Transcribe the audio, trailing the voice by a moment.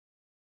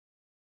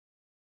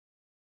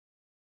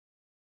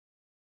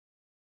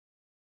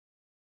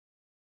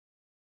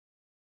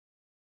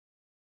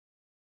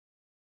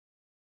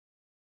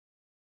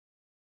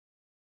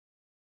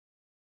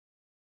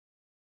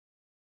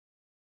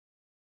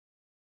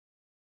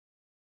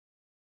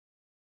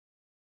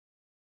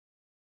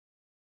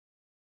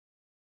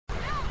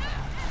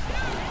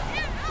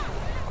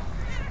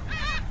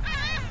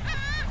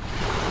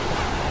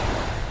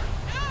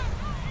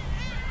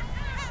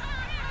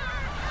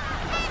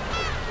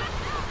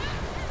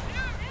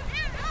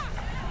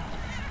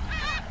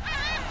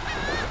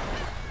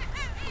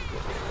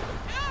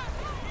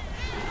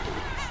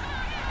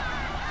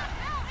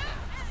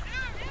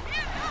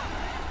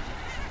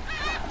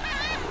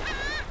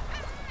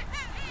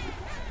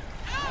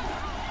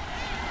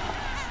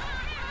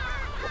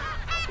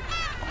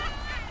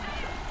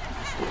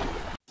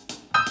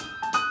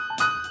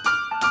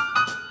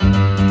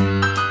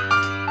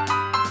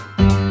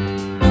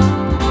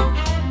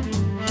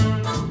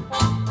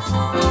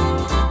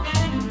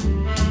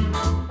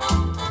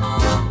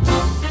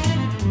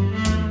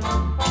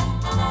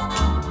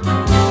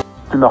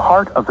the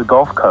heart of the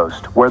Gulf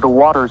Coast, where the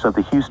waters of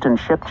the Houston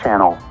Ship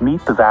Channel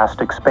meet the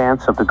vast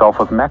expanse of the Gulf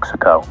of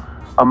Mexico,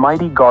 a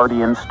mighty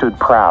guardian stood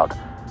proud,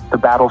 the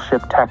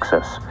Battleship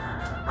Texas.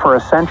 For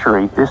a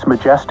century, this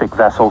majestic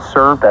vessel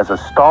served as a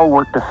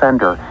stalwart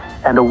defender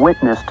and a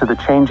witness to the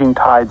changing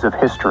tides of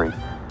history.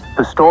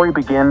 The story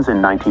begins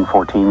in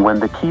 1914 when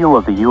the keel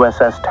of the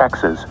USS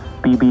Texas,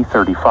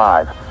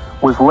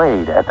 BB-35, was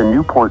laid at the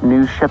Newport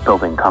News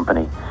Shipbuilding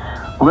Company.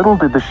 Little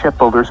did the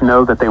shipbuilders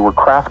know that they were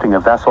crafting a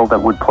vessel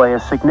that would play a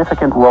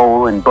significant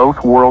role in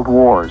both world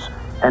wars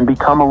and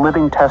become a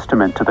living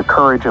testament to the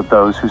courage of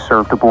those who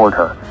served aboard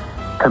her.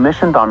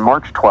 Commissioned on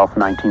March 12,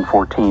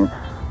 1914,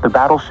 the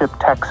Battleship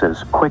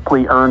Texas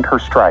quickly earned her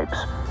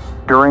stripes.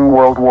 During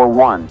World War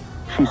I,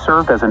 she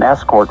served as an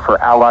escort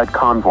for Allied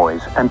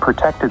convoys and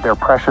protected their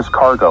precious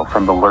cargo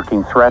from the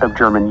lurking threat of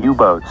German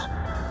U-boats.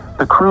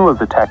 The crew of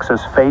the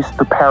Texas faced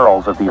the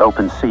perils of the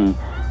open sea,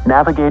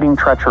 navigating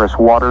treacherous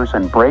waters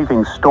and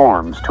braving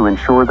storms to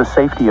ensure the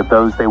safety of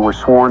those they were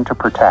sworn to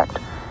protect.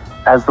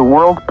 As the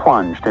world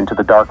plunged into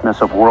the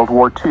darkness of World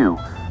War II,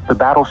 the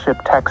Battleship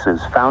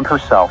Texas found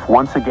herself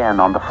once again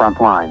on the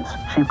front lines.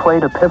 She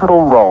played a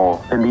pivotal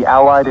role in the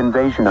Allied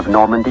invasion of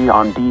Normandy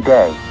on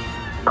D-Day,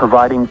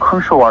 providing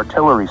crucial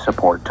artillery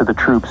support to the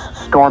troops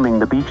storming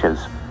the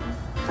beaches.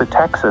 The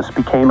Texas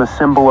became a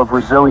symbol of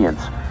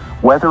resilience,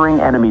 weathering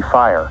enemy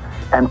fire,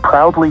 and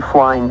proudly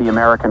flying the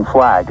American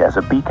flag as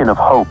a beacon of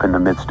hope in the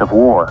midst of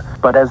war.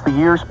 But as the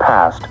years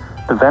passed,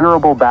 the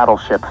venerable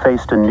battleship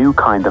faced a new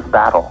kind of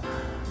battle,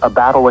 a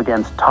battle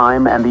against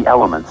time and the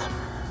elements.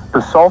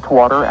 The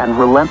saltwater and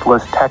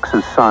relentless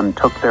Texas sun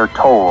took their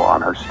toll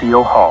on her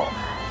steel hull,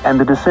 and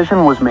the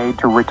decision was made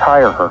to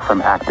retire her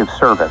from active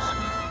service.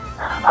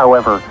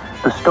 However,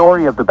 the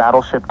story of the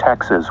Battleship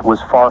Texas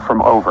was far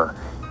from over.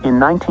 In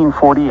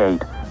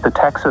 1948, the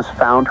Texas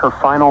found her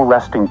final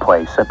resting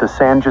place at the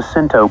San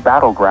Jacinto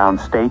Battleground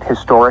State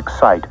Historic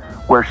Site,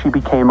 where she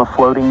became a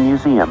floating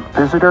museum.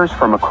 Visitors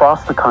from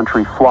across the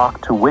country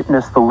flocked to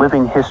witness the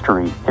living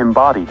history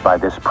embodied by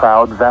this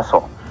proud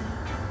vessel.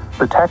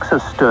 The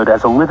Texas stood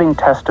as a living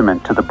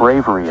testament to the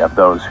bravery of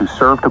those who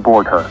served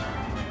aboard her,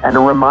 and a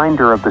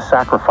reminder of the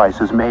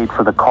sacrifices made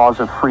for the cause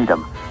of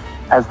freedom.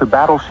 As the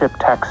Battleship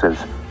Texas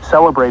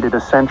celebrated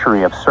a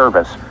century of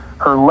service,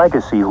 her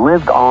legacy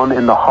lived on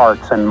in the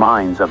hearts and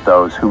minds of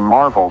those who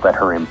marveled at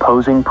her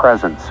imposing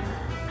presence.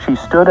 She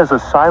stood as a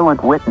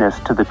silent witness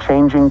to the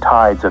changing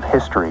tides of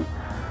history,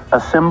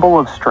 a symbol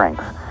of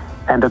strength,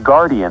 and a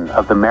guardian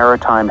of the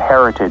maritime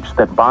heritage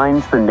that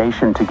binds the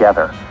nation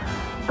together.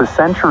 The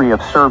century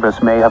of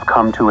service may have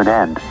come to an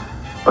end,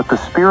 but the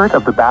spirit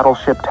of the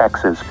Battleship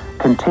Texas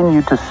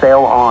continued to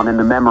sail on in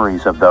the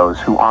memories of those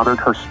who honored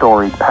her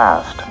storied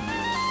past.